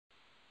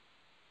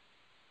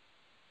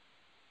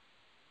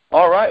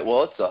All right,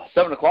 well, it's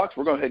 7 o'clock,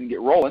 so we're going to go ahead and get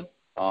rolling.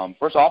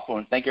 First off, I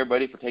want to thank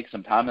everybody for taking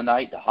some time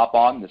tonight to hop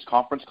on this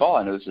conference call.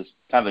 I know this is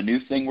kind of a new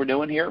thing we're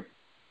doing here.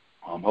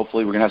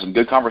 Hopefully we're going to have some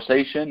good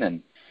conversation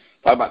and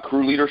talk about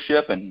crew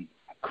leadership and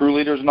crew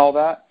leaders and all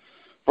that.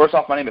 First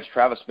off, my name is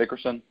Travis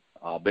Vickerson.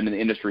 I've been in the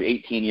industry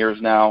 18 years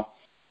now.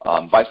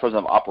 Vice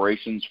President of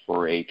Operations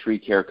for a tree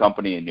care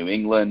company in New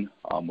England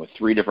with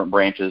 3 different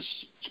branches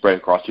spread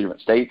across 2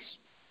 different states,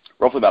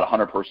 roughly about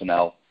 100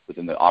 personnel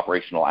within the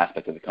operational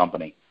aspect of the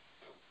company.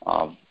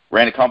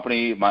 Ran a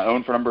company of my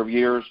own for a number of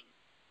years,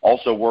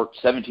 also worked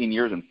 17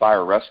 years in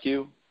fire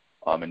rescue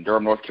in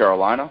Durham, North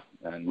Carolina,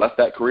 and left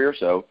that career,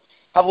 so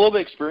have a little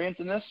bit of experience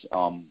in this.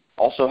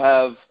 Also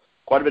have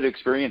quite a bit of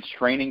experience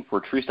training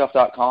for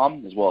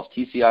TreeStuff.com as well as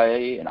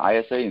TCIA and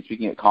ISA and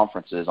speaking at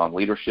conferences on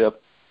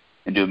leadership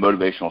and doing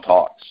motivational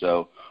talks.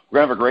 So we're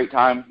going to have a great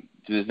time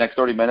through this next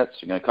 30 minutes.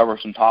 We're going to cover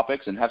some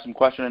topics and have some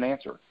question and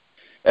answer.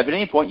 If at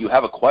any point you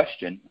have a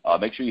question,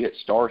 make sure you hit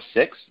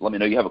 *6. Let me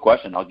know you have a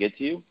question. I'll get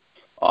to you.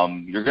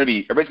 Everybody's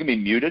going to be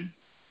muted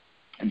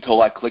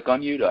until I click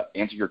on you to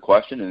answer your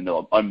question, and then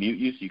they'll unmute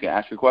you so you can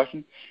ask your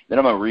question. Then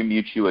I'm going to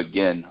remute you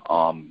again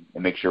and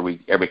make sure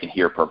everybody can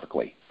hear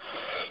perfectly.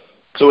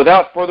 So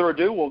without further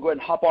ado, we'll go ahead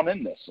and hop on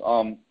in this.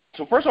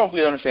 So first off,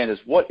 we understand is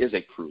what is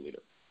a crew leader?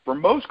 For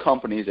most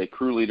companies, a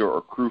crew leader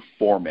or crew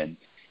foreman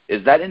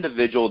is that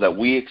individual that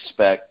we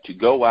expect to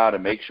go out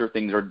and make sure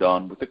things are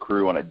done with the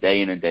crew on a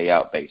day in and day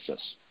out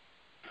basis.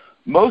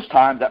 Most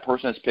times that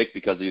person is picked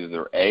because either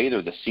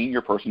they're the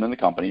senior person in the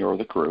company or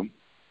the crew,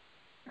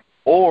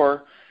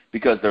 or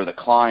because they're the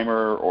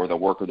climber or the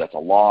worker that's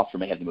aloft or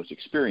may have the most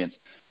experience.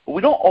 But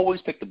we don't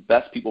always pick the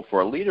best people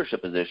for a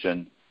leadership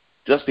position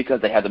just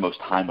because they have the most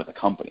time with the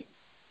company.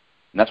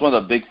 And that's one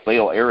of the big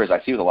fail areas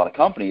I see with a lot of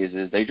companies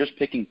is they're just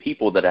picking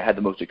people that have had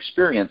the most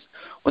experience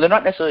when they're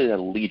not necessarily a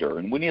leader.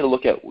 And we need to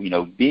look at,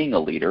 being a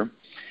leader.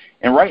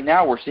 And right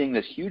now we're seeing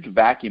this huge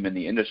vacuum in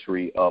the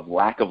industry of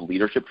lack of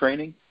leadership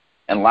training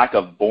and lack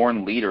of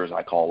born leaders,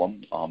 I call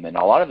them. And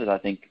a lot of it, I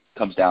think,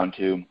 comes down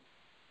to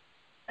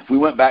if we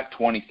went back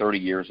 20, 30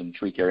 years in the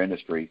tree care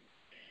industry,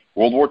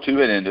 World War II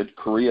had ended,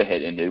 Korea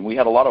had ended, and we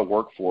had a lot of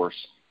workforce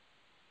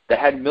that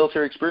had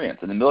military experience.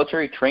 And the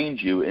military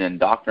trains you in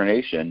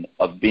indoctrination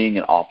of being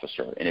an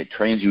officer, and it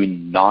trains you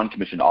in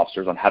non-commissioned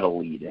officers on how to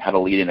lead and how to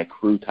lead in a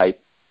crew-type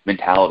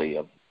mentality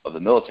of the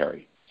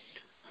military.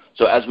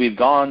 So as we've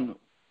gone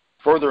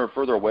further and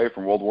further away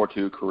from World War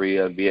II,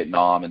 Korea,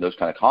 Vietnam, and those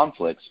kind of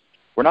conflicts,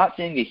 we're not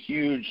seeing a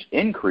huge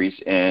increase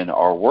in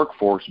our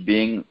workforce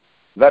being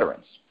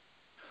veterans.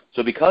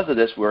 So because of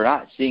this, we're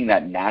not seeing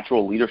that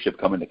natural leadership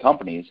come into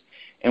companies,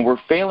 and we're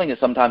failing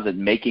sometimes at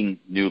making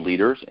new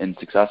leaders and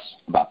success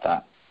about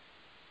that.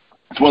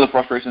 It's one of the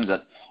frustrations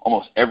that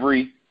almost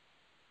every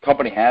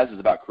company has is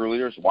about crew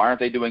leaders. Why aren't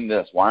they doing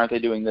this? Why aren't they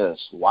doing this?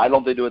 Why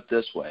don't they do it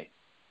this way?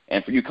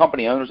 And for you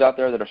company owners out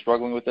there that are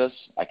struggling with this,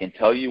 I can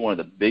tell you one of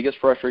the biggest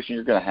frustrations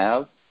you're going to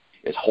have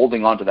is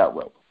holding on to that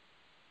rope.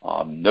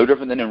 No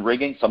different than in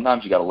rigging.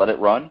 Sometimes you got to let it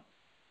run.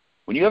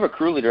 When you have a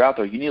crew leader out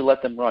there, you need to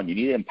let them run. You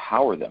need to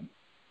empower them.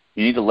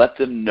 You need to let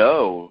them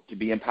know to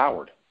be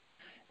empowered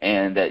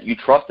and that you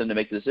trust them to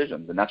make the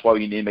decisions. And that's why we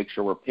need to make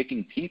sure we're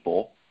picking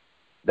people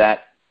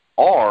that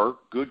are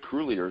good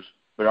crew leaders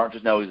but aren't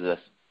just always the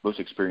most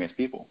experienced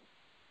people.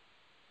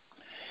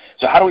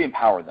 So how do we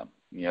empower them?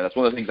 That's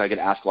one of the things I get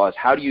asked a lot is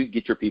how do you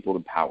get your people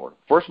empowered?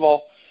 First of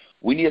all,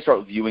 we need to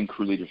start viewing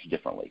crew leaders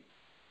differently.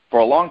 For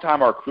a long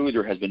time, our crew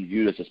leader has been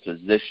viewed as this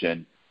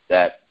position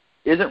that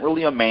isn't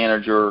really a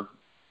manager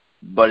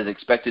but is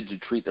expected to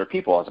treat their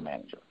people as a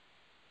manager.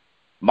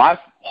 My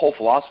whole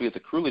philosophy of the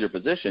crew leader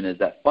position is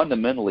that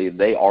fundamentally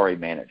they are a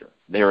manager.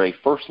 They are a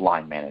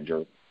first-line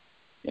manager.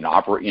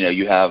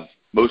 You have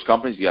most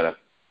companies, you got a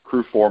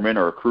crew foreman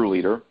or a crew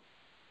leader.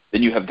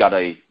 Then you have got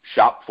a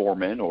shop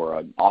foreman or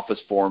an office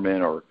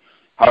foreman or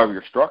however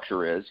your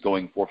structure is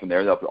going forth from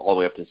there all the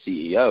way up to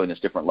CEO, and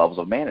there's different levels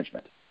of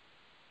management.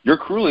 Your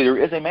crew leader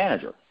is a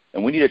manager,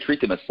 and we need to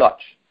treat them as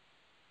such.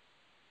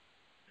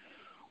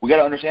 We got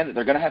to understand that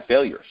they're going to have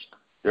failures.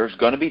 There's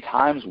going to be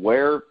times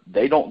where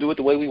they don't do it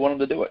the way we want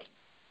them to do it,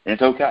 and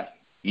it's okay.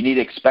 You need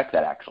to expect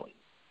that, actually.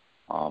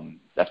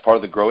 That's part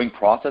of the growing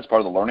process,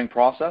 part of the learning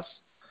process.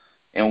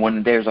 And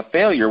when there's a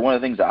failure, one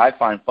of the things that I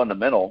find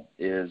fundamental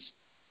is,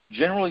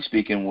 generally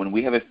speaking, when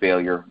we have a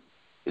failure,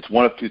 it's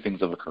one of 2 things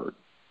have occurred.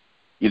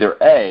 Either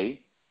A,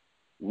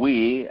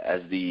 we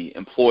as the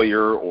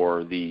employer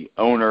or the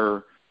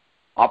owner,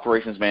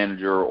 operations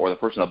manager, or the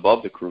person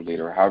above the crew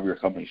leader, however your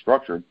company is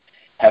structured,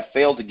 have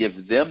failed to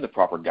give them the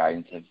proper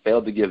guidance, have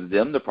failed to give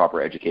them the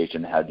proper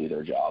education on how to do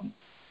their job.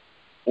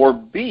 Or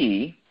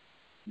B,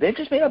 they've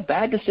just made a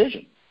bad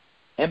decision,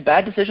 and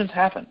bad decisions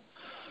happen.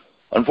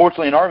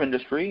 Unfortunately, in our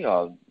industry,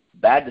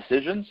 bad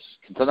decisions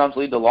can sometimes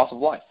lead to loss of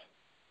life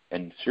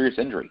and serious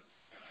injury.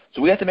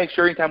 So we have to make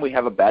sure anytime we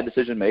have a bad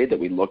decision made that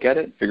we look at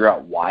it, figure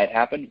out why it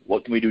happened,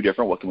 what can we do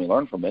different, what can we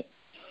learn from it.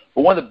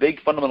 But one of the big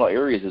fundamental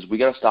areas is we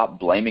got to stop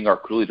blaming our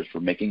crew leaders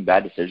for making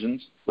bad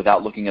decisions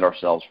without looking at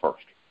ourselves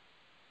first.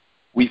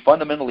 We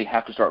fundamentally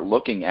have to start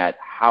looking at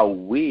how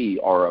we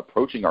are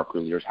approaching our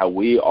crew leaders, how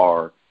we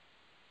are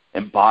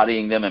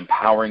embodying them,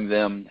 empowering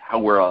them, how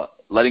we're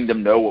letting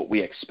them know what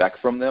we expect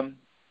from them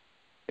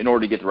in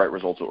order to get the right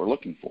results that we're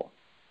looking for.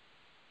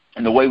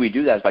 And the way we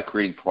do that is by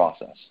creating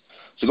process.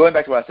 So going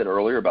back to what I said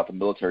earlier about the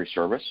military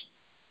service,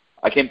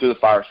 I came through the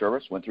fire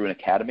service, went through an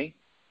academy,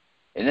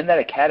 and in that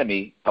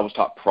academy, I was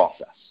taught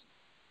process.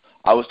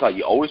 I was taught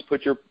you always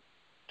put your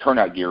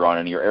turnout gear on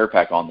and your air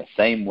pack on the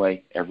same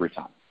way every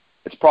time.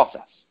 It's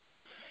process.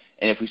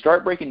 And if we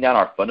start breaking down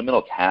our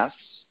fundamental tasks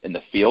in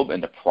the field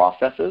into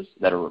processes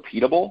that are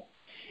repeatable,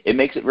 it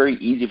makes it very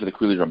easy for the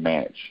crew leader to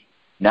manage.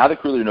 Now the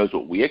crew leader knows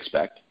what we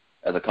expect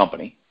as a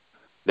company.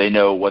 They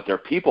know what their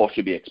people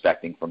should be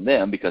expecting from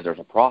them because there's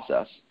a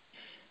process.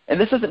 And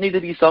this doesn't need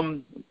to be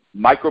some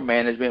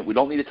micromanagement. We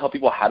don't need to tell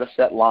people how to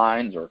set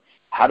lines or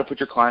how to put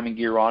your climbing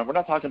gear on. We're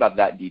not talking about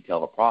that detail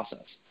of a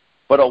process.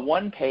 But a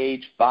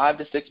one-page, 5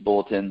 to 6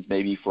 bulletins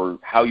maybe for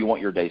how you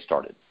want your day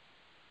started.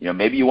 You know,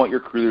 maybe you want your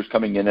crew leaders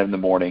coming in the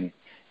morning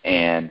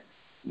and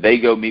they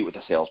go meet with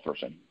a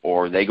salesperson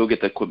or they go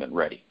get the equipment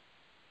ready.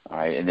 All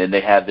right, and then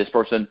they have this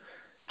person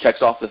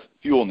checks off the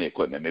fuel in the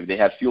equipment. Maybe they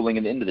have fueling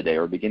at the end of the day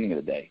or beginning of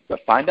the day.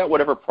 But find out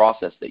whatever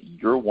process that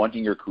you're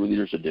wanting your crew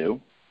leaders to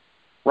do.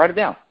 Write it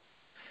down.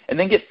 And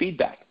then get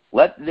feedback.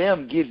 Let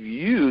them give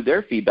you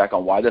their feedback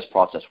on why this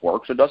process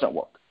works or doesn't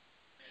work.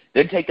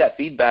 Then take that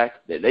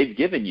feedback that they've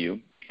given you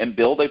and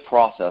build a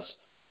process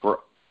for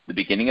the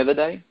beginning of the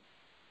day,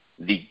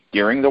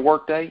 during the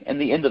workday, and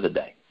the end of the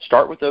day.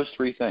 Start with those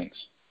 3 things.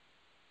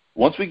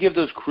 Once we give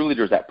those crew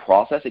leaders that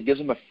process, it gives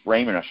them a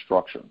frame and a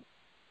structure.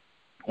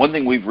 One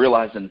thing we've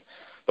realized in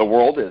the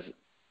world is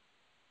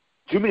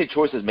too many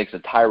choices makes a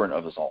tyrant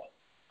of us all.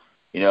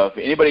 You know, if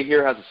anybody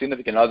here has a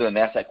significant other and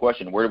they ask that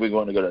question, where are we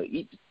going to go to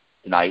eat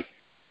tonight?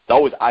 It's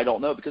always, I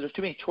don't know, because there's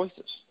too many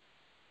choices.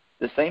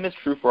 The same is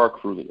true for our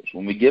crew leaders.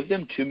 When we give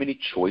them too many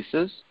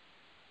choices,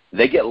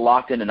 they get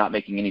locked into not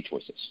making any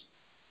choices.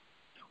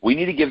 We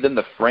need to give them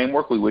the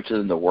framework we wish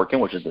them to work in,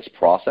 which is this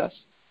process.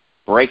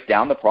 Break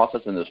down the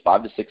process in those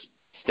 5 to 6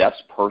 steps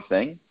per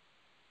thing,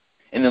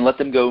 and then let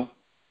them go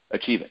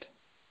achieve it.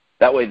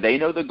 That way they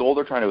know the goal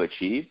they're trying to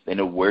achieve, they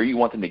know where you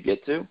want them to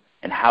get to,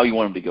 and how you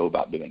want them to go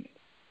about doing it.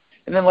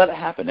 And then let it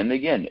happen. And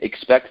again,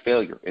 expect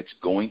failure. It's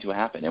going to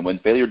happen. And when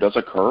failure does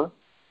occur,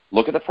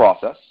 look at the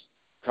process.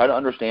 Try to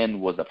understand,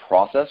 was the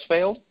process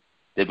failed?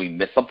 Did we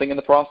miss something in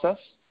the process?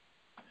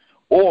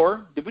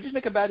 Or did we just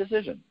make a bad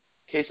decision?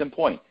 Case in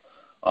point,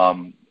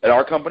 at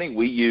our company,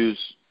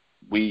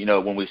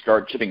 when we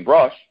start chipping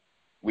brush,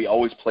 we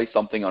always place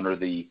something under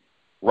the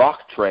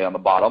rock tray on the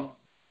bottom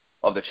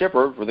of the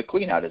chipper where the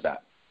clean out is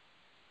at.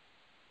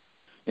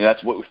 And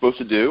that's what we're supposed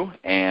to do,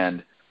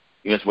 and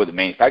it's what the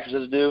manufacturer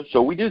says to do,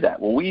 so we do that.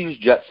 Well, we use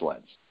jet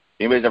sleds.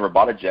 If anybody's ever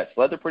bought a jet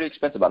sled, they're pretty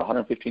expensive, about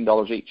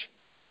 $115 each.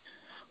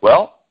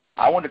 Well,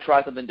 I wanted to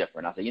try something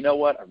different. I said, you know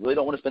what? I really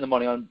don't want to spend the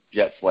money on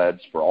jet sleds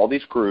for all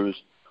these crews.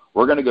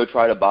 We're going to go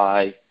try to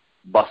buy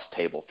bus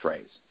table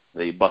trays.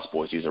 The bus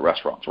boys use at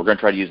restaurants. We're going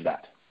to try to use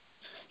that.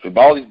 So we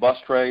bought all these bus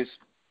trays.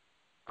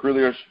 Crew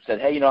leaders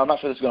said, hey, I'm not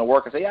sure this is going to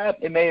work. I said, yeah,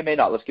 it may or may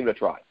not. Let's give it a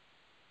try.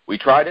 We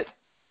tried it.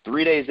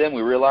 3 days in,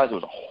 we realized it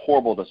was a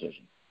horrible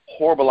decision,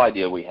 horrible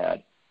idea we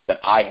had, that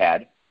I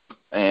had,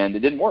 and it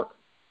didn't work.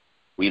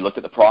 We looked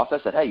at the process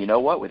and said, hey, you know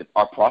what?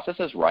 Our process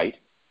is right,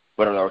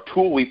 but our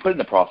tool we put in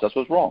the process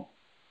was wrong.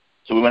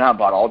 So we went out and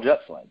bought all jet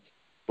sleds.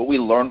 But we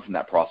learned from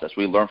that process.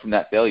 We learned from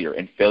that failure,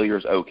 and failure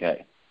is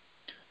okay.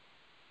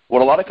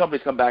 What a lot of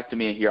companies come back to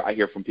me and I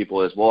hear from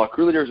people is, well, our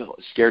crew leaders are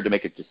scared to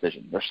make a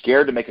decision. They're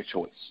scared to make a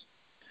choice.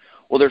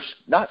 Well, they're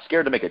not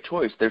scared to make a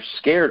choice. They're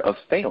scared of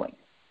failing.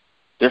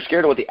 They're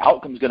scared of what the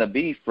outcome is going to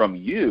be from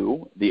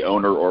you, the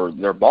owner or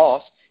their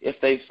boss, if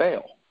they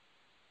fail.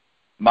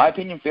 In my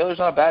opinion, failure is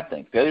not a bad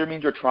thing. Failure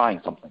means you're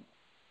trying something.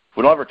 If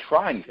we don't ever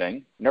try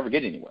anything, we never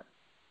get anywhere.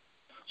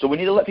 So we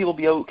need to let people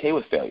be okay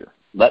with failure.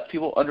 Let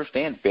people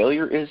understand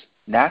failure is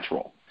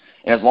natural.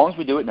 And as long as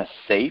we do it in a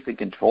safe and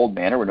controlled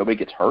manner where nobody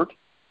gets hurt,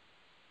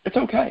 it's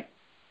okay.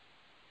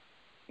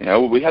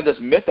 We have this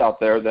myth out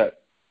there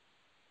that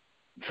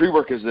tree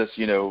work is this,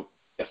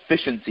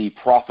 efficiency,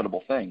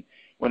 profitable thing.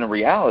 When in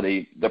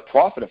reality, the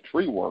profit of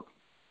tree work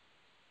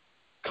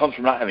comes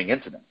from not having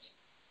incidents.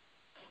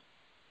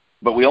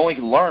 But we only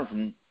can learn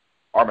from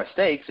our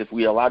mistakes if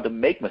we are allowed to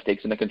make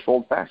mistakes in a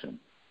controlled fashion.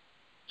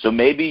 So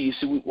maybe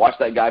watch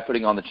that guy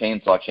putting on the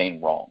chainsaw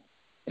chain wrong.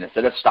 And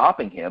instead of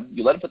stopping him,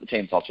 you let him put the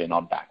chainsaw chain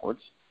on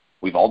backwards.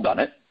 We've all done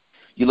it.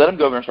 You let him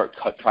go over and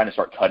trying to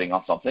start cutting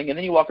on something, and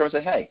then you walk over and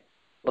say, hey,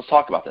 let's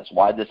talk about this.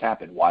 Why did this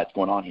happen? Why it's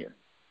going on here?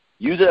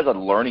 Use it as a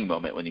learning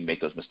moment when you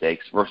make those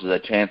mistakes versus a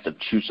chance to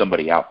chew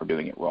somebody out for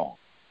doing it wrong.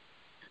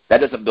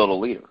 That doesn't build a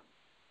leader.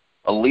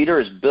 A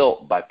leader is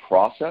built by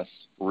process,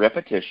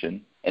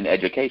 repetition, and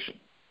education.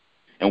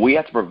 And we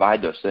have to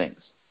provide those things.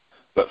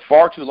 But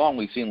far too long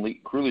we've seen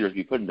crew leaders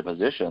be put into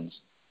positions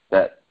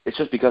that it's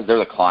just because they're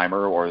the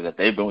climber or that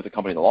they've been with the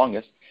company the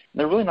longest, and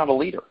they're really not a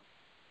leader.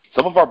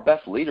 Some of our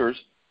best leaders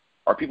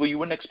are people you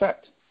wouldn't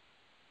expect.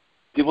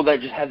 People that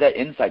just have that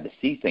insight to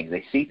see things.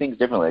 They see things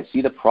differently. They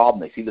see the problem.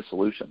 They see the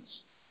solutions.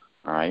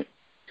 All right?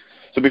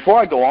 So before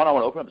I go on, I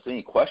want to open up to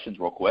any questions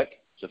real quick.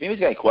 So if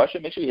anybody's got any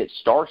question, make sure you hit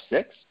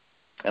 *6,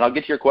 and I'll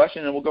get to your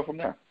question, and we'll go from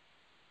there.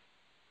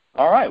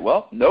 All right.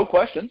 Well, no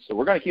questions, so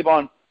we're going to keep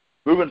on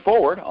moving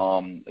forward.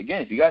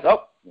 Again, if you guys,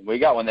 we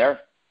got one there.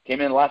 Came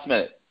in last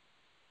minute.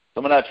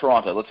 Someone out of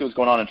Toronto. Let's see what's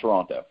going on in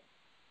Toronto.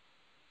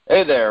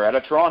 Hey there, out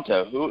of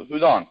Toronto.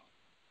 Who's on?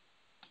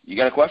 You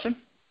got a question?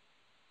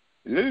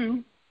 Hello?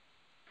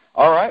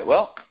 All right.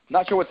 Well,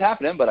 not sure what's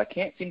happening, but I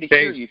can't seem to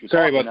hear you.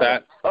 Sorry about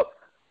that. Oh,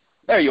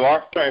 there you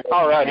are. Sorry.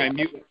 All right. My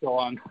mute was still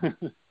on.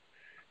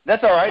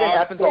 That's all right. It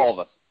happens to all of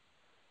us.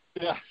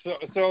 Yeah.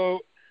 So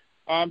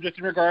just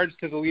in regards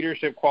to the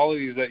leadership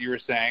qualities that you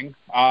were saying,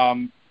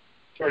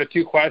 sort of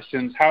two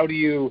questions. How do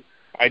you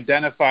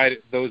identify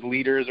those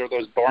leaders or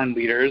those born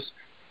leaders,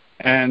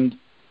 and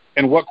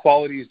what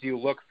qualities do you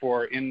look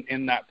for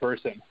in that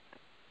person?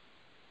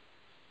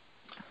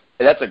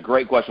 Hey, that's a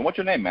great question. What's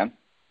your name, man?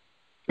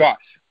 Josh.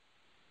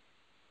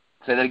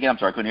 Say that again. I'm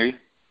sorry, I couldn't hear you.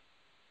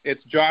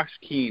 It's Josh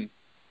Keene.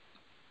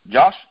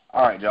 Josh?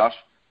 All right, Josh.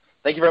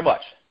 Thank you very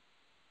much.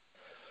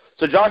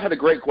 So Josh had a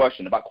great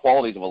question about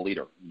qualities of a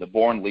leader, the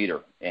born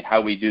leader, and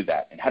how we do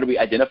that, and how do we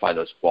identify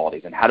those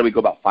qualities, and how do we go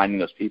about finding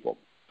those people.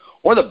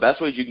 One of the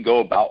best ways you can go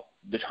about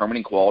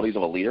determining qualities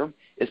of a leader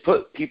is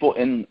put people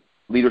in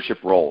leadership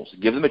roles.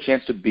 Give them a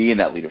chance to be in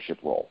that leadership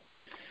role.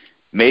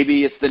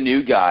 Maybe it's the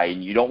new guy,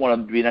 and you don't want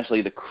him to be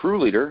necessarily the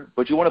crew leader,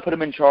 but you want to put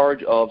him in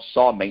charge of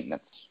saw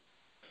maintenance.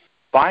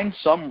 Find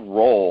some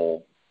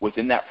role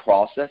within that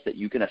process that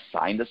you can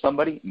assign to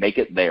somebody, make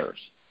it theirs.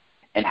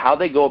 And how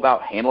they go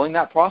about handling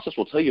that process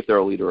will tell you if they're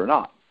a leader or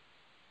not.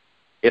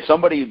 If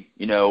somebody,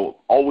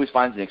 always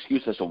finds an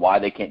excuse as to why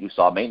they can't do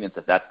saw maintenance,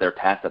 if that's their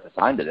task that's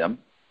assigned to them,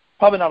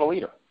 probably not a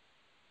leader.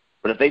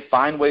 But if they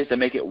find ways to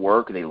make it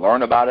work, and they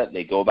learn about it,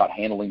 they go about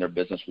handling their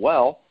business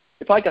well,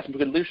 they probably got some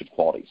good leadership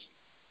qualities.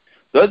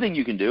 The other thing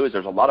you can do is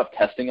there's a lot of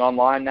testing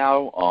online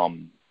now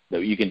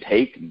that you can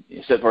take.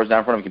 You sit down in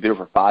front of a computer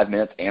for 5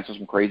 minutes, answer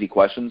some crazy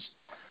questions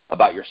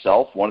about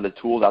yourself. One of the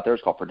tools out there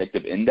is called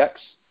Predictive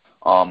Index.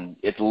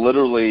 It's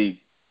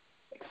literally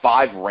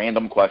 5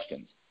 random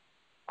questions.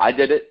 I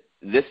did it.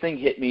 This thing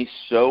hit me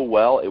so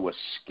well, it was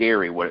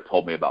scary what it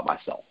told me about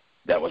myself.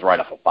 That was right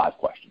off of 5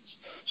 questions.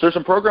 So there's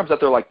some programs out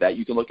there like that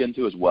you can look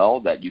into as well,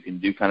 that you can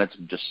do kind of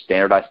some just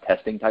standardized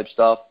testing type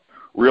stuff.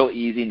 Real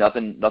easy,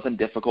 nothing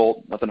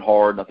difficult, nothing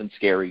hard, nothing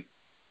scary.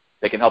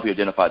 They can help you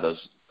identify those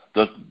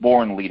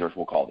born leaders,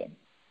 we'll call them.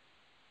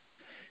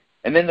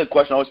 And then the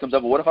question always comes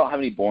up, well, what if I don't have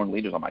any born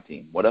leaders on my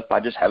team? What if I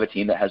just have a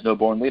team that has no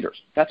born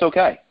leaders? That's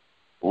okay.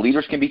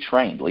 Leaders can be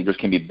trained. Leaders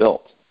can be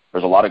built.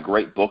 There's a lot of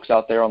great books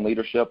out there on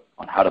leadership,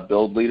 on how to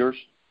build leaders.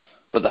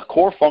 But the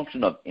core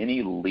function of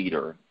any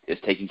leader is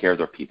taking care of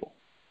their people.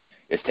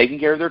 It's taking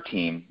care of their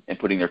team and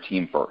putting their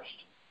team first.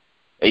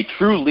 A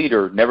true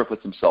leader never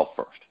puts himself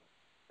first.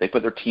 They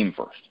put their team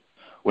first.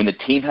 When the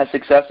team has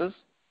successes,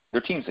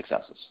 their team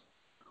successes.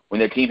 When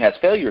their team has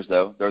failures,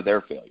 though, they're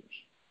their failures.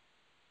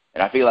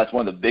 And I feel that's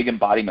one of the big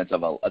embodiments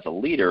of as a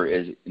leader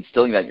is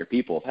instilling that in your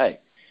people of, hey,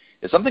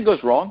 if something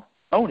goes wrong,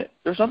 own it.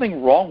 There's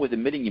nothing wrong with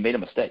admitting you made a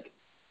mistake.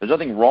 There's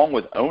nothing wrong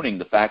with owning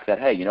the fact that,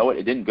 hey, you know what,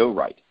 it didn't go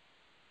right.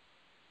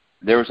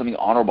 There was something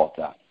honorable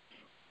to that.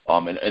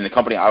 In the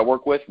company I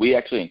work with, we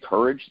actually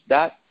encourage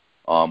that.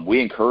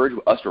 We encourage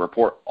us to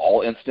report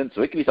all incidents.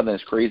 So it could be something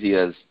as crazy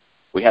as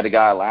we had a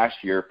guy last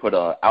year put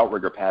an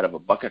outrigger pad of a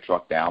bucket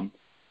truck down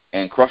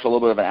and crush a little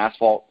bit of an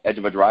asphalt edge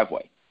of a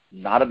driveway.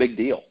 Not a big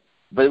deal.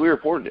 But we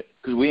reported it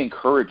because we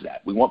encourage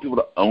that. We want people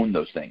to own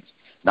those things,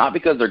 not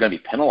because they're going to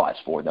be penalized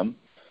for them,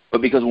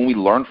 but because when we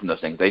learn from those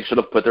things, they should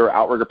have put their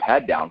outrigger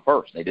pad down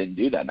first. They didn't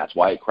do that, and that's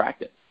why it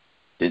cracked it.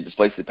 Didn't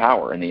displace the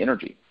power and the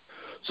energy.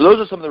 So those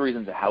are some of the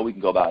reasons of how we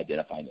can go about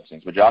identifying those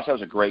things. But, Josh, that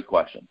was a great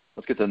question.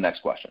 Let's get to the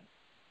next question.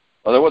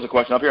 Oh, there was a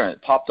question up here, and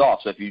it popped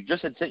off. So if you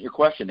just had sent your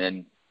question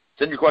in,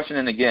 send your question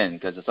in again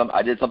because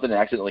I did something that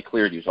accidentally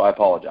cleared you, so I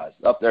apologize.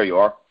 Oh, there you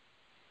are.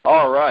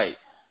 All right.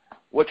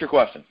 What's your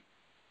question?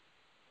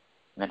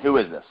 And who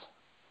is this?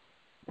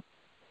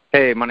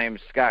 Hey, my name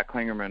is Scott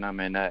Klingerman. I'm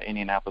in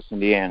Indianapolis,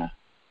 Indiana.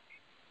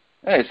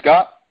 Hey,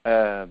 Scott.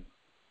 How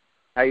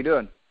you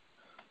doing?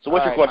 So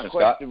what's your question,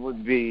 Scott? My question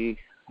would be,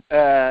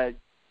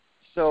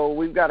 so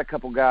we've got a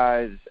couple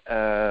guys.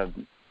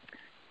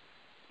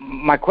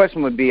 My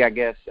question would be, I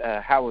guess,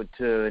 how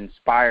to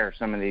inspire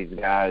some of these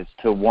guys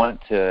to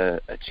want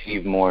to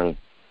achieve more.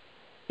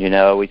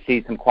 We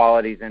see some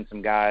qualities in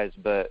some guys,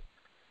 but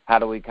how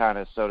do we kind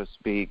of, so to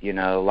speak,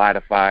 light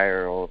a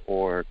fire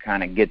or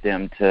kind of get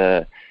them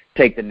to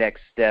take the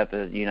next step,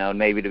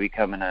 maybe to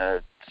becoming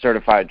a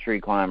certified tree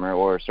climber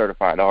or a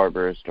certified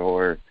arborist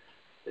or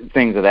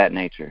things of that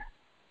nature?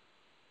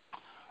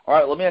 All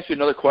right, let me ask you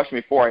another question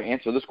before I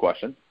answer this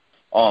question.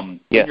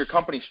 Yes. In your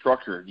company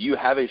structure, do you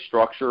have a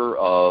structure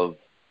of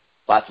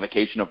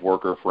classification of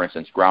worker, for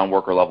instance, ground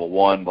worker level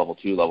 1, level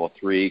 2, level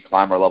 3,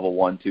 climber level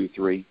 1, 2,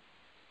 3?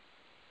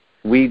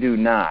 We do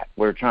not.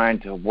 We're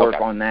trying to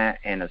work on that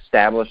and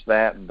establish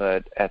that,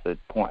 but at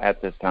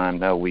this time,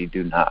 no, we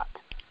do not.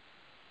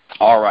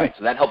 All right,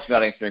 so that helps me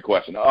out answering your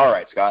question. All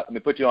right, Scott, let me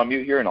put you on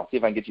mute here, and I'll see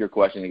if I can get to your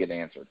question and get it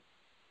answered.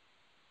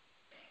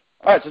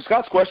 All right, so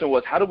Scott's question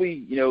was, how do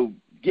we,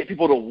 get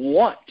people to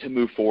want to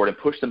move forward and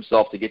push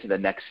themselves to get to the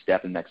next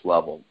step and next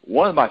level.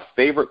 One of my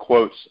favorite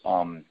quotes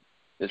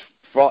is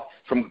from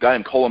a guy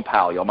named Colin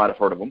Powell. Y'all might have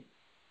heard of him.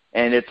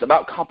 And it's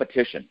about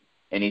competition.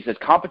 And he says,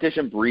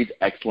 competition breeds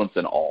excellence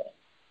in all.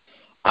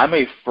 I'm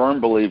a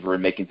firm believer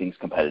in making things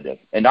competitive,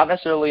 and not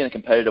necessarily in a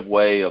competitive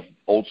way of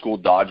old school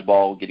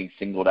dodgeball, getting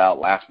singled out,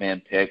 last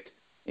man picked,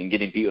 and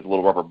getting beat with a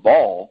little rubber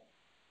ball,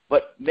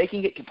 but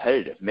making it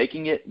competitive,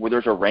 making it where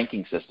there's a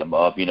ranking system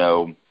of,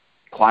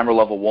 climber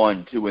level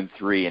 1, 2, and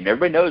 3, and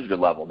everybody knows your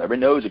level. And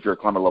everybody knows if you're a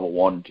climber level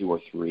 1, 2,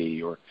 or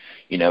 3, or,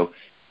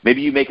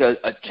 maybe you make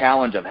a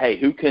challenge of, hey,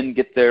 who can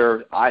get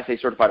their ISA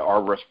certified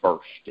arborist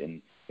first,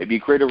 and maybe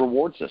you create a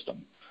reward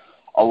system.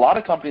 A lot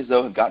of companies,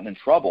 though, have gotten in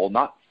trouble,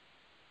 not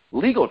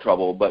legal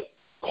trouble, but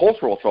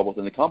cultural trouble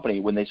within the company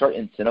when they start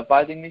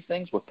incentivizing these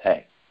things with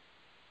pay.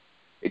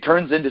 It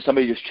turns into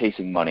somebody just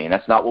chasing money, and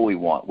that's not what we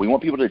want. We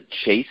want people to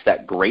chase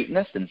that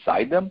greatness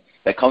inside them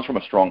that comes from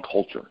a strong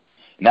culture.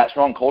 And that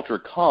strong culture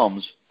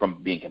comes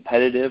from being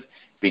competitive,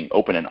 being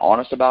open and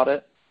honest about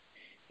it,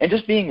 and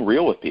just being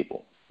real with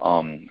people.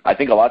 I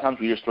think a lot of times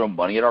we just throw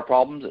money at our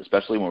problems,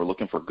 especially when we're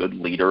looking for good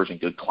leaders and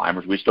good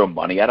climbers. We just throw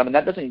money at them, and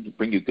that doesn't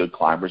bring you good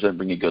climbers. It doesn't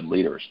bring you good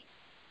leaders.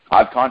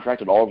 I've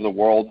contracted all over the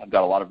world. I've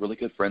got a lot of really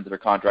good friends that are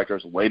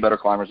contractors, way better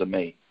climbers than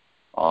me.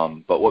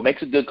 But what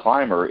makes a good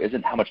climber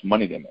isn't how much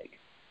money they make.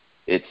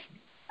 It's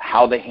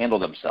how they handle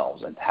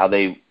themselves and how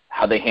they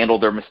handle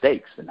their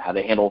mistakes and how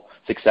they handle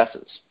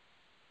successes.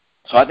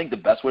 So I think the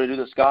best way to do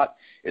this, Scott,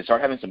 is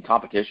start having some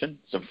competition,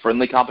 some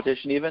friendly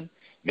competition even.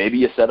 Maybe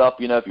you set up,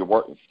 if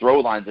your throw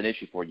line's an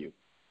issue for you,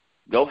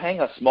 go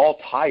hang a small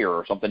tire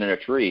or something in a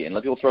tree and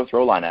let people throw a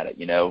throw line at it,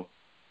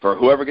 For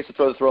whoever gets to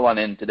throw the throw line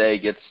in today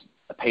gets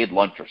a paid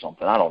lunch or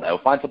something. I don't know.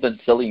 Find something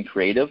silly and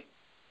creative.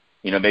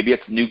 Maybe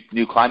it's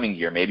new climbing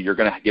gear. Maybe you're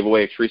going to give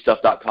away a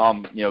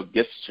TreeStuff.com,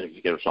 gift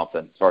certificate or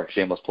something. Sorry,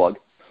 shameless plug.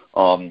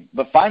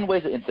 But find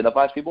ways to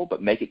incentivize people,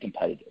 but make it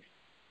competitive.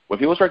 When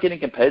people start getting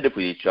competitive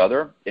with each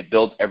other, it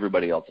builds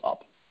everybody else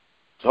up.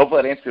 So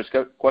hopefully that answers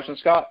your question,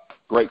 Scott.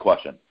 Great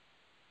question.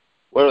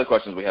 What other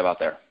questions we have out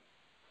there?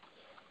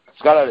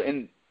 Scott,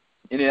 in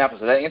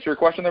Indianapolis, did that answer your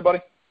question there, buddy?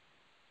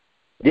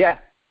 Yeah,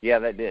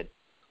 that did.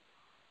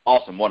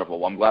 Awesome, wonderful.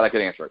 Well, I'm glad I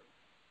could answer it.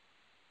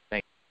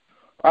 Thanks.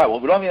 All right, well,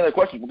 if we don't have any other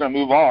questions, we're going to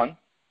move on.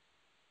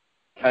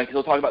 Because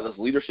we'll talk about this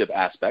leadership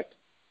aspect.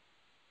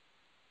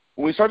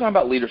 When we start talking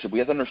about leadership, we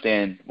have to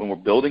understand when we're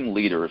building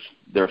leaders,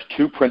 there's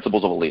two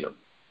principles of a leader.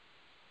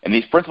 And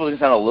these principles can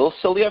sound a little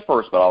silly at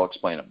first, but I'll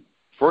explain them.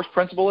 First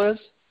principle is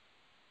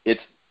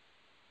it's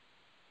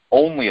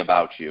only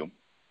about you.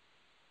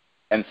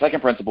 And the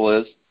second principle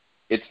is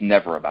it's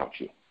never about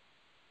you.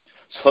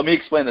 So let me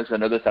explain this. I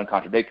know this sounds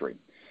contradictory.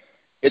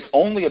 It's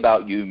only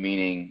about you,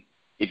 meaning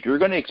if you're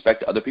going to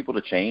expect other people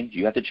to change,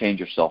 you have to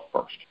change yourself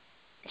first.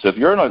 So if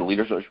you're in a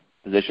leadership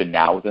position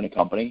now within a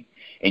company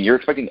and you're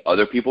expecting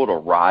other people to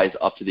rise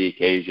up to the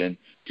occasion,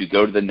 to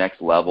go to the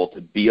next level,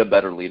 to be a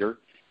better leader,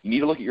 you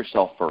need to look at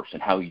yourself first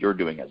and how you're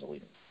doing as a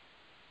leader.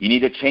 You need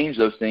to change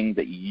those things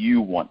that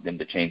you want them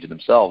to change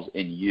themselves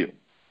in you.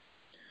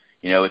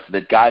 It's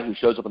the guy who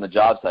shows up on the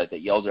job site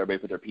that yells at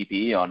everybody to put their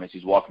PPE on as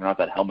he's walking around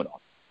with that helmet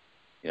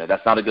on.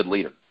 That's not a good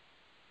leader.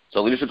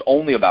 So leadership's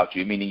only about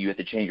you, meaning you have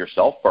to change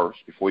yourself first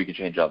before you can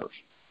change others.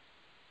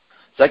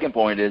 Second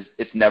point is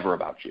it's never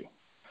about you.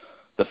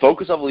 The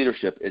focus of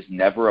leadership is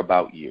never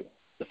about you.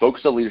 The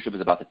focus of leadership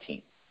is about the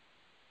team.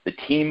 The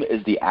team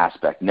is the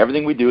aspect, and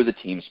everything we do is a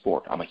team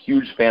sport. I'm a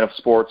huge fan of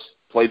sports,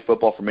 played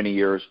football for many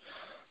years,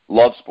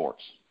 love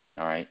sports,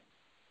 all right?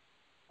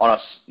 On a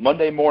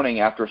Monday morning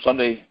after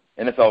Sunday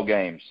NFL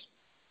games,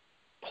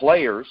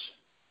 players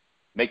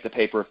make the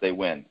paper if they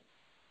win.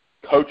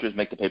 Coaches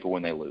make the paper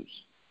when they lose.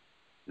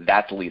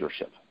 That's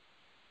leadership,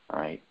 all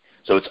right?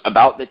 So it's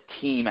about the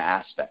team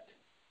aspect.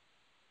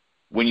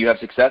 When you have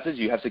successes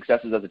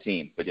as a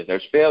team. But if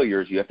there's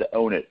failures, you have to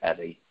own it as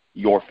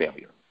your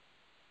failure.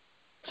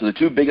 So the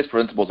two biggest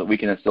principles that we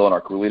can instill in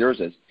our crew leaders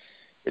is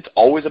it's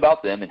always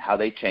about them and how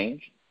they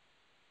change,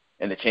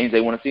 and the change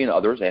they want to see in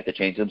others. They have to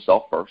change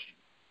themselves first.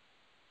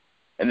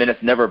 And then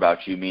it's never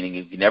about you, meaning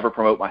you never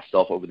promote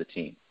myself over the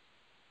team.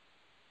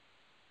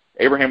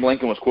 Abraham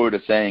Lincoln was quoted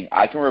as saying,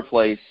 I can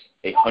replace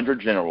 100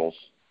 generals,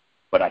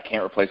 but I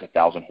can't replace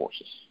 1,000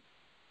 horses.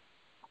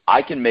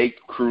 I can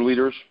make crew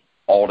leaders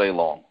all day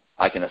long.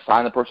 I can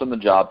assign the person the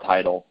job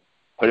title,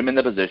 put them in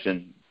the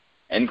position,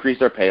 increase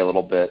their pay a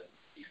little bit,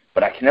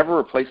 but I can never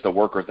replace the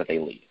workers that they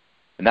lead.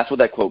 And that's what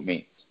that quote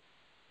means.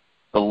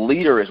 The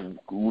leader is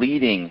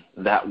leading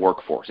that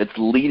workforce. It's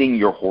leading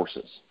your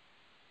horses.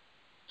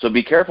 So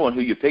be careful in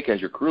who you pick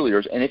as your crew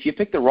leaders, and if you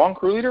pick the wrong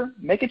crew leader,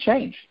 make a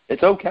change.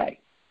 It's okay.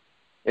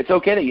 It's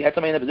okay that you have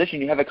somebody in the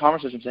position, you have a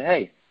conversation and say,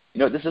 hey,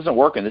 this isn't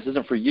working. This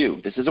isn't for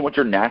you. This isn't what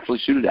you're naturally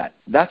suited at.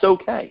 That's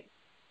okay.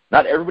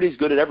 Not everybody's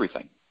good at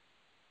everything.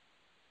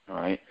 All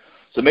right?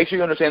 So make sure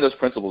you understand those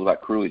principles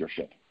about crew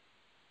leadership.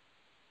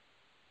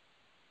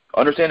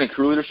 Understanding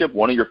crew leadership,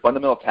 one of your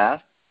fundamental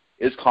tasks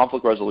is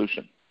conflict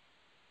resolution.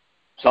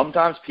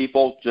 Sometimes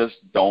people just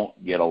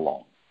don't get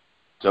along.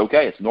 It's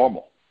okay. It's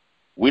normal.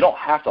 We don't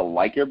have to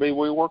like everybody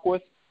we work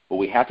with, but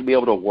we have to be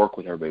able to work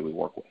with everybody we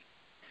work with.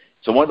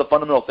 So one of the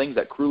fundamental things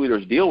that crew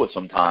leaders deal with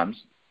sometimes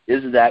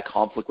is that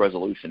conflict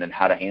resolution and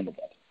how to handle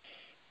that.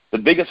 The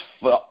biggest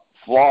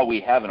flaw we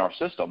have in our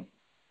system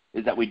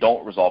is that we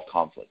don't resolve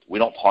conflict. We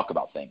don't talk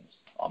about things.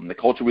 The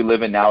culture we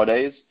live in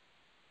nowadays,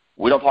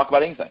 we don't talk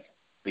about anything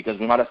because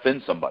we might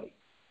offend somebody.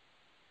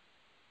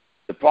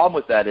 The problem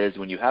with that is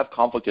when you have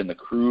conflict in the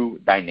crew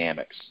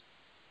dynamics,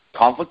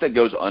 conflict that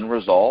goes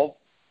unresolved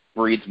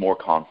breeds more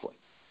conflict.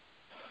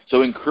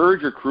 So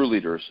encourage your crew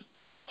leaders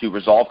to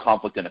resolve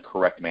conflict in a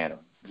correct manner.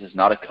 This is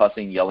not a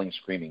cussing, yelling,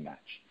 screaming match.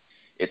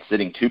 It's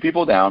sitting two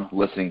people down,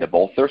 listening to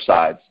both their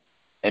sides,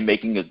 and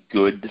making a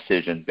good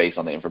decision based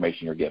on the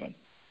information you're given.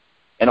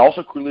 And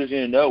also, crew leaders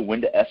need to know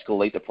when to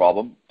escalate the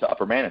problem to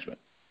upper management.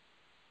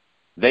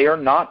 They are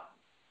not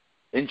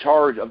in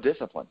charge of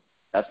discipline.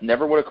 That's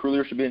never what a crew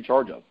leader should be in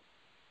charge of.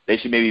 They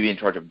should maybe be in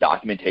charge of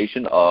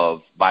documentation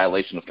of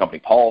violation of company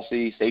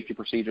policy, safety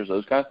procedures,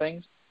 those kind of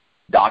things.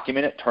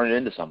 Document it, turn it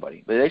into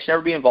somebody. But they should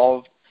never be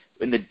involved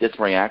in the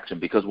disciplinary action,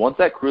 because once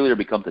that crew leader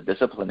becomes a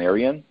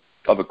disciplinarian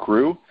of a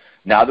crew,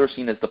 now they're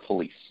seen as the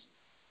police.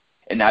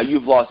 And now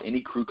you've lost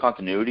any crew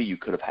continuity you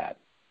could have had.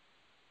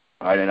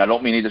 All right, and I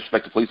don't mean any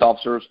disrespect to police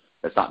officers.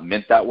 That's not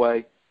meant that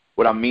way.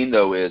 What I mean,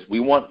 though, is we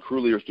want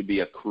crew leaders to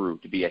be a crew,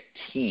 to be a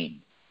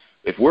team.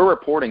 If we're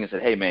reporting and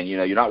said, hey, man,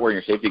 you're not wearing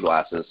your safety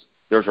glasses,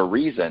 there's a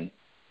reason.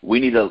 We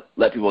need to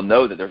let people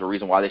know that there's a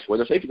reason why they should wear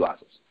their safety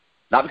glasses.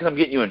 Not because I'm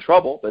getting you in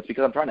trouble, but it's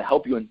because I'm trying to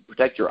help you and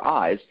protect your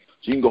eyes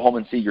so you can go home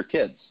and see your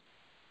kids.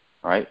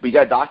 All right? But you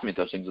got to document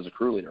those things as a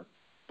crew leader.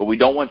 But we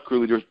don't want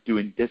crew leaders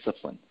doing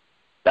discipline.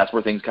 That's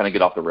where things kind of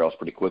get off the rails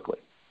pretty quickly.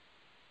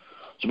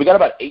 So we got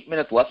about 8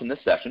 minutes left in this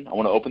session. I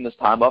want to open this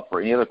time up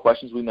for any other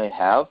questions we may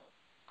have.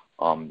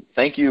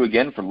 Thank you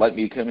again for letting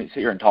me come sit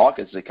here and talk.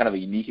 It's a kind of a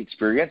unique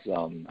experience.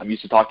 I'm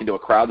used to talking to a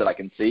crowd that I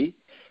can see,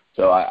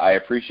 so I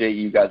appreciate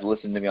you guys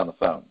listening to me on the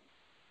phone.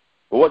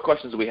 But what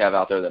questions do we have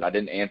out there that I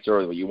didn't answer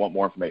or that you want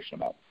more information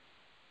about?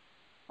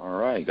 All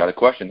right, got a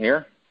question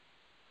here.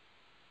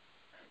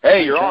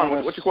 Hey, you're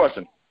on. What's your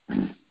question?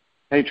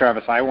 Hey,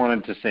 Travis. I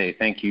wanted to say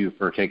thank you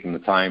for taking the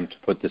time to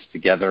put this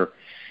together.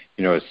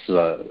 I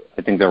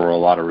think there were a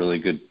lot of really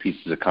good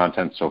pieces of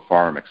content so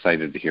far. I'm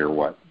excited to hear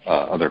what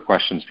other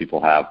questions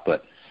people have.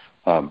 But,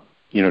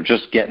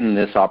 just getting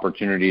this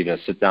opportunity to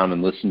sit down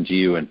and listen to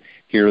you and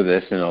hear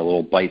this in a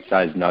little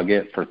bite-sized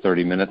nugget for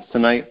 30 minutes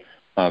tonight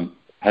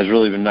has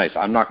really been nice.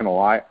 I'm not going to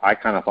lie. I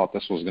kind of thought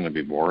this was going to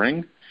be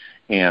boring,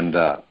 and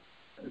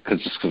because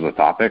of the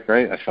topic,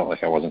 right? I felt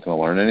like I wasn't going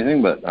to learn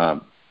anything. But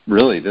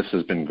really, this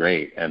has been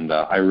great, and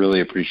I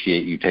really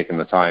appreciate you taking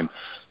the time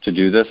to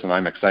do this, and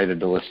I'm excited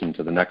to listen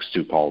to the next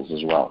two calls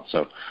as well.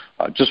 So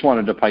just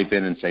wanted to pipe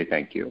in and say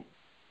thank you.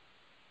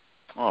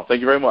 Oh,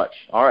 thank you very much.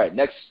 All right,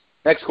 next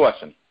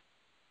question.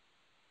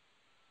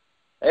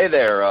 Hey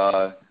there,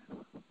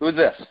 who is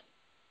this?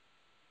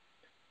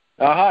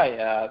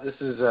 Hi, this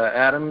is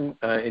Adam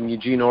in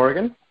Eugene,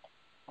 Oregon.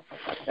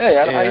 Hey,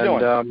 Adam, how you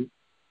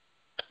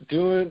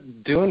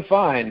doing? Doing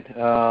fine.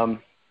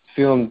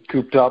 Feeling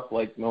cooped up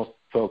like most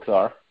folks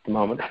are at the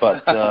moment,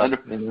 but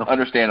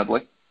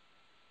understandably.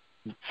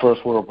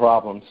 First world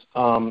problems.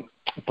 I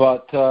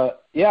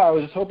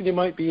was hoping you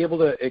might be able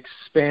to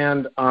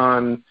expand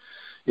on,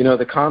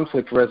 the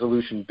conflict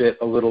resolution bit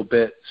a little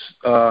bit,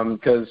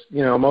 because,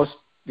 most,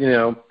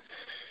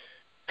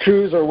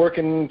 crews are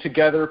working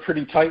together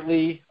pretty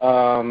tightly,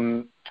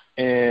 and,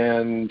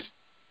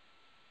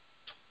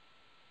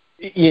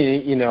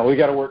 we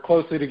got to work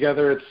closely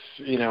together. It's,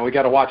 we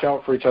got to watch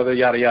out for each other,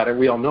 yada, yada.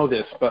 We all know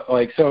this, but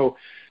so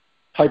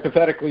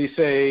hypothetically,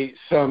 say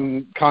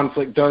some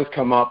conflict does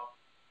come up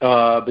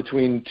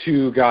between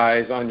two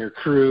guys on your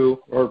crew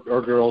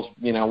or girls,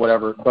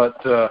 whatever. But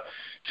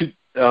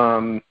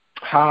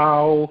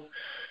how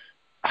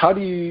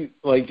do you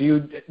do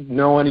you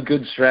know any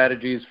good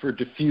strategies for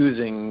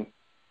diffusing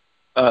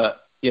a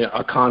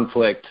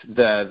conflict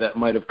that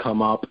might have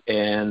come up,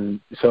 and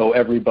so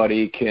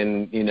everybody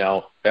can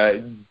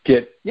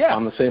get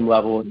on the same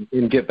level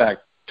and get back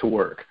to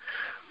work?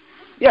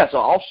 Yeah, so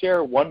I'll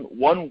share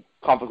one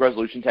conflict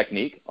resolution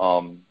technique,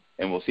 and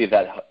we'll see if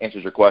that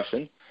answers your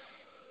question.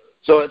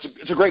 So it's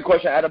a great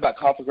question, Adam, about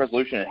conflict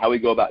resolution and how we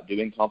go about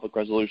doing conflict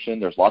resolution.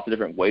 There's lots of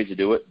different ways to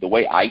do it. The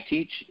way I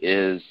teach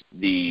is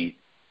the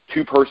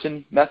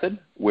two-person method,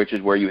 which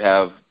is where you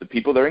have the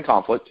people that are in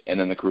conflict and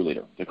then the crew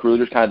leader. The crew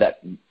leader is kind of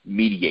that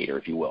mediator,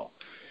 if you will.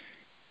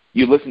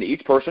 You listen to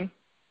each person.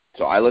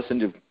 So I listen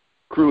to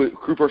crew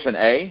person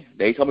A.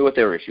 They tell me what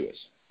their issue is.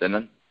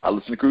 Then I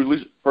listen to crew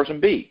person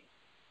B.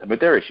 Tell me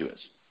what their issue is.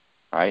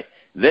 All right.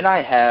 Then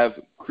I have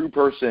crew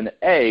person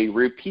A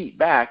repeat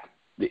back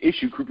the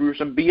issue crew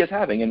person B is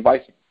having, and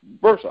vice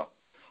versa.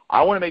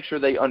 I want to make sure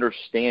they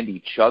understand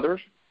each other's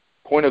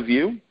point of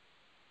view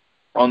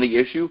on the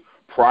issue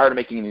prior to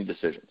making any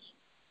decisions.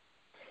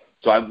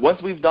 So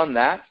once we've done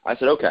that, I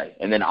said, okay,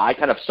 and then I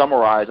kind of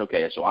summarize,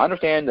 okay, so I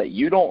understand that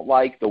you don't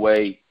like the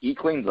way he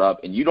cleans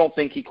up, and you don't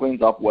think he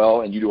cleans up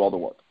well, and you do all the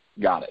work.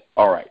 Got it.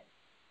 All right.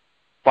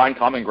 Find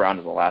common ground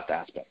is the last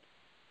aspect.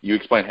 You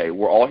explain, hey,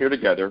 we're all here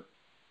together.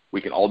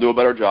 We can all do a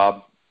better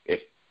job. If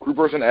crew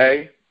person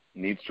A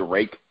needs to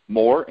rake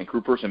more, and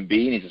crew person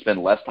B needs to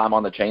spend less time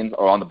on the chains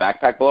or on the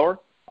backpack blower.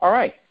 All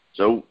right.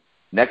 So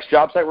next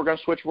job site, we're going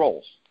to switch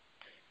roles.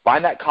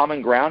 Find that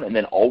common ground, and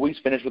then always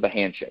finish with a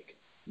handshake.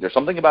 There's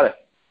something about a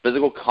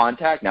physical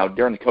contact. Now,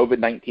 during the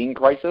COVID-19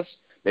 crisis,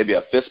 maybe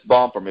a fist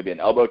bump or maybe an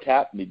elbow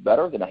tap would be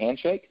better than a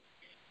handshake.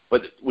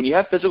 But when you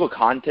have physical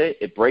contact,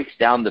 it breaks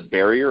down the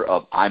barrier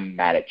of I'm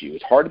mad at you.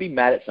 It's hard to be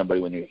mad at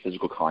somebody when you have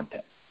physical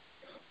contact.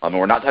 And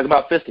we're not talking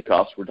about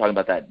fisticuffs. We're talking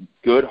about that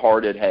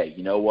good-hearted, hey,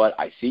 you know what?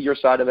 I see your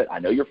side of it. I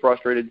know you're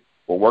frustrated.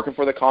 We're working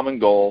for the common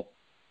goal.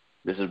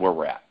 This is where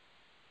we're at.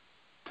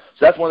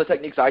 So that's one of the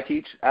techniques I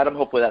teach. Adam,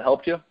 hopefully that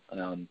helped you. See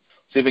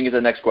if we can get to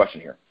the next question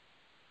here.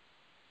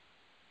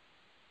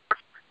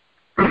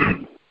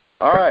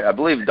 All right. I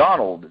believe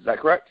Donald. Is that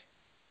correct?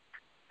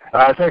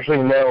 It's actually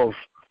Nels.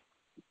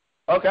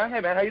 Okay.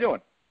 Hey, man. How you doing?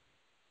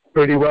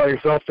 Pretty well.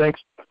 Yourself?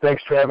 Thanks,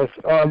 Travis.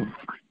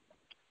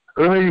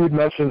 Earlier you had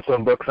mentioned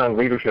some books on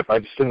leadership. I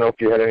just didn't know if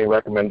you had any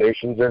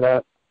recommendations or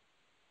not.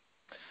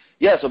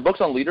 Yeah, so books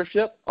on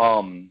leadership.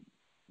 One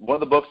of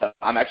the books that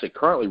I'm actually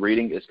currently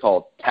reading is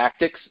called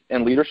Tactics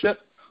and Leadership.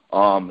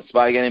 It's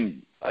by a guy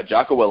named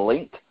Jocko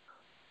Willink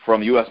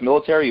from the U.S.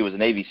 military. He was a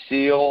Navy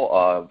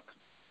SEAL,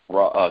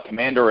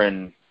 commander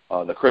in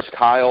the Chris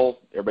Kyle.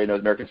 Everybody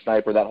knows American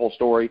Sniper, that whole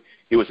story.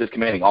 He was his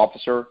commanding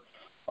officer.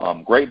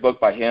 Great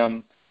book by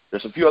him.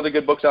 There's a few other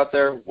good books out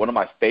there. One of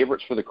my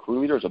favorites for the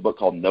crew leader is a book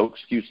called No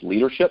Excuse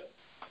Leadership.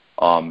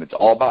 It's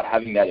all about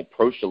having that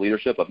approach to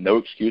leadership of no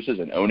excuses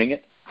and owning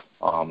it.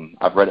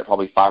 I've read it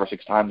probably 5 or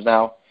 6 times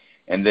now.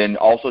 And then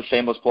also,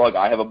 shameless plug,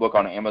 I have a book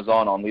on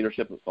Amazon on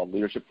leadership. It's called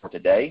Leadership for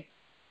Today.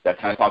 That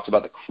kind of talks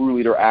about the crew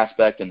leader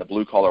aspect and the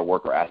blue-collar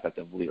worker aspect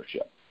of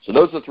leadership. So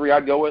those are the 3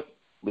 I'd go with: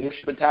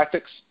 leadership and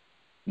tactics,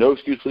 no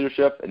excuse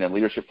leadership, and then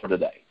leadership for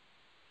today.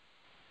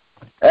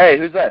 Hey,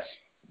 who's this?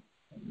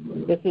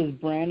 This is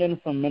Brandon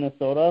from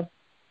Minnesota.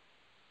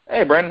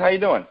 Hey, Brandon, how you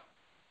doing?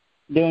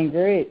 Doing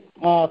great.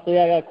 So,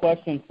 yeah, I got a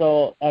question.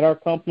 So at our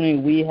company,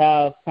 we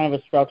have kind of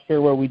a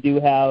structure where we do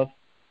have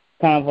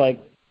kind of like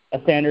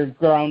a standard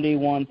groundie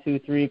 1, 2,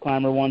 3,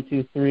 climber 1,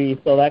 2,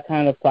 3. So that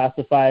kind of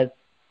classifies,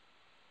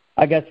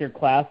 I guess, your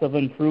class of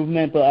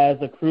improvement. But as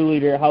a crew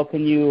leader, how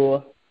can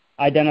you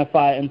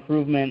identify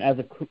improvement as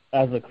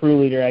a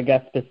crew leader, I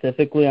guess,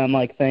 specifically on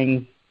like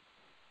things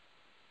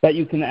that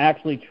you can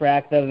actually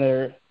track that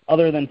are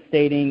other than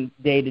stating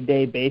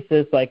day-to-day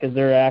basis? Like, is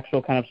there an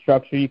actual kind of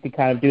structure you could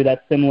kind of do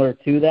that's similar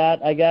to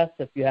that, I guess,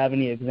 if you have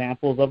any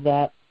examples of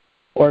that?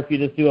 Or if you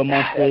just do a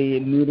monthly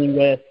meeting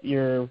with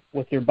your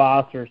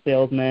boss or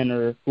salesman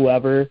or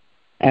whoever,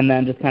 and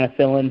then just kind of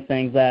fill in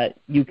things that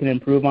you can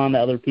improve on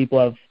that other people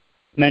have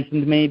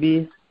mentioned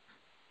maybe?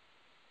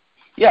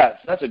 Yeah,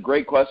 that's a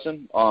great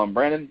question.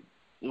 Brandon,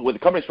 with the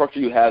company structure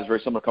you have is very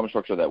similar to the company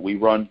structure that we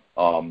run,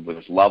 with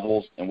its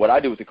levels. And what I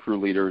do with the crew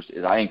leaders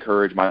is I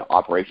encourage my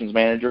operations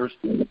managers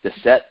to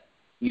set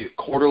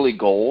quarterly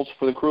goals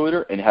for the crew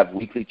leader and have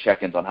weekly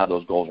check-ins on how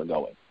those goals are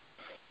going.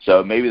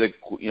 So maybe they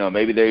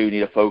need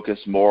to focus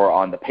more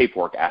on the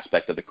paperwork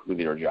aspect of the crew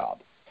leader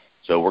job.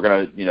 So we're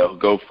going to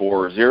go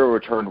for 0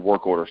 returned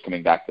work orders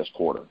coming back this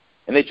quarter,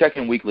 and they check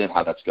in weekly on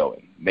how that's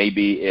going.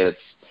 Maybe it's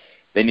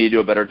they need to do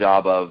a better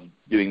job of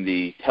doing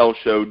the tell,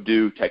 show,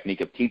 do technique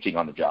of teaching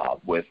on the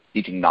job with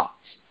teaching knots.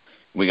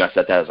 We got to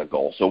set that as a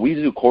goal. So we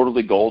do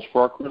quarterly goals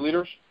for our crew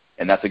leaders,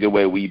 and that's a good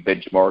way we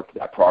benchmark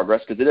that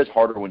progress, because it is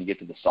harder when you get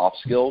to the soft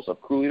skills of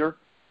crew leader,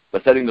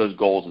 but setting those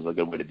goals is a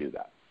good way to do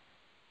that.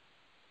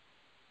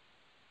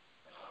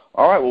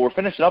 All right, well, we're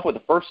finishing up with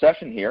the first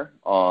session here.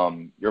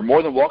 You're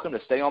more than welcome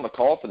to stay on the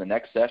call for the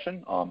next session.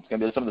 It's going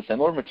to be some of the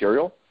similar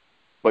material,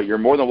 but you're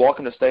more than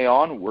welcome to stay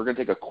on. We're going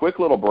to take a quick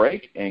little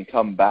break and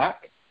come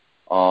back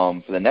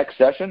for the next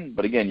session.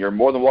 But, again, you're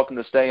more than welcome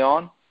to stay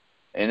on.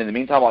 And in the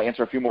meantime, I'll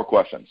answer a few more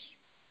questions.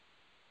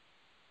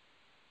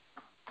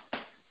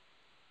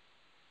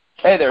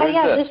 Hey there,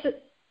 who's this?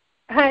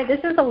 Hi, this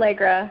is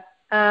Allegra.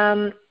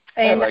 And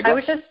Allegra.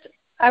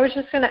 I was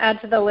just going to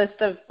add to the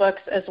list of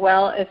books as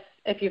well,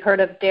 if you've heard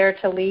of Dare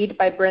to Lead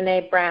by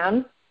Brené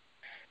Brown.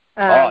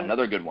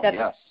 Another good one,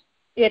 yes.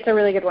 It's a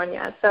really good one,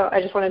 yeah. So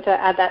I just wanted to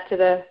add that to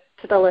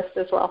the list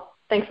as well.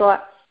 Thanks a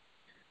lot.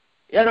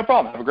 Yeah, no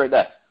problem. Have a great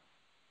day.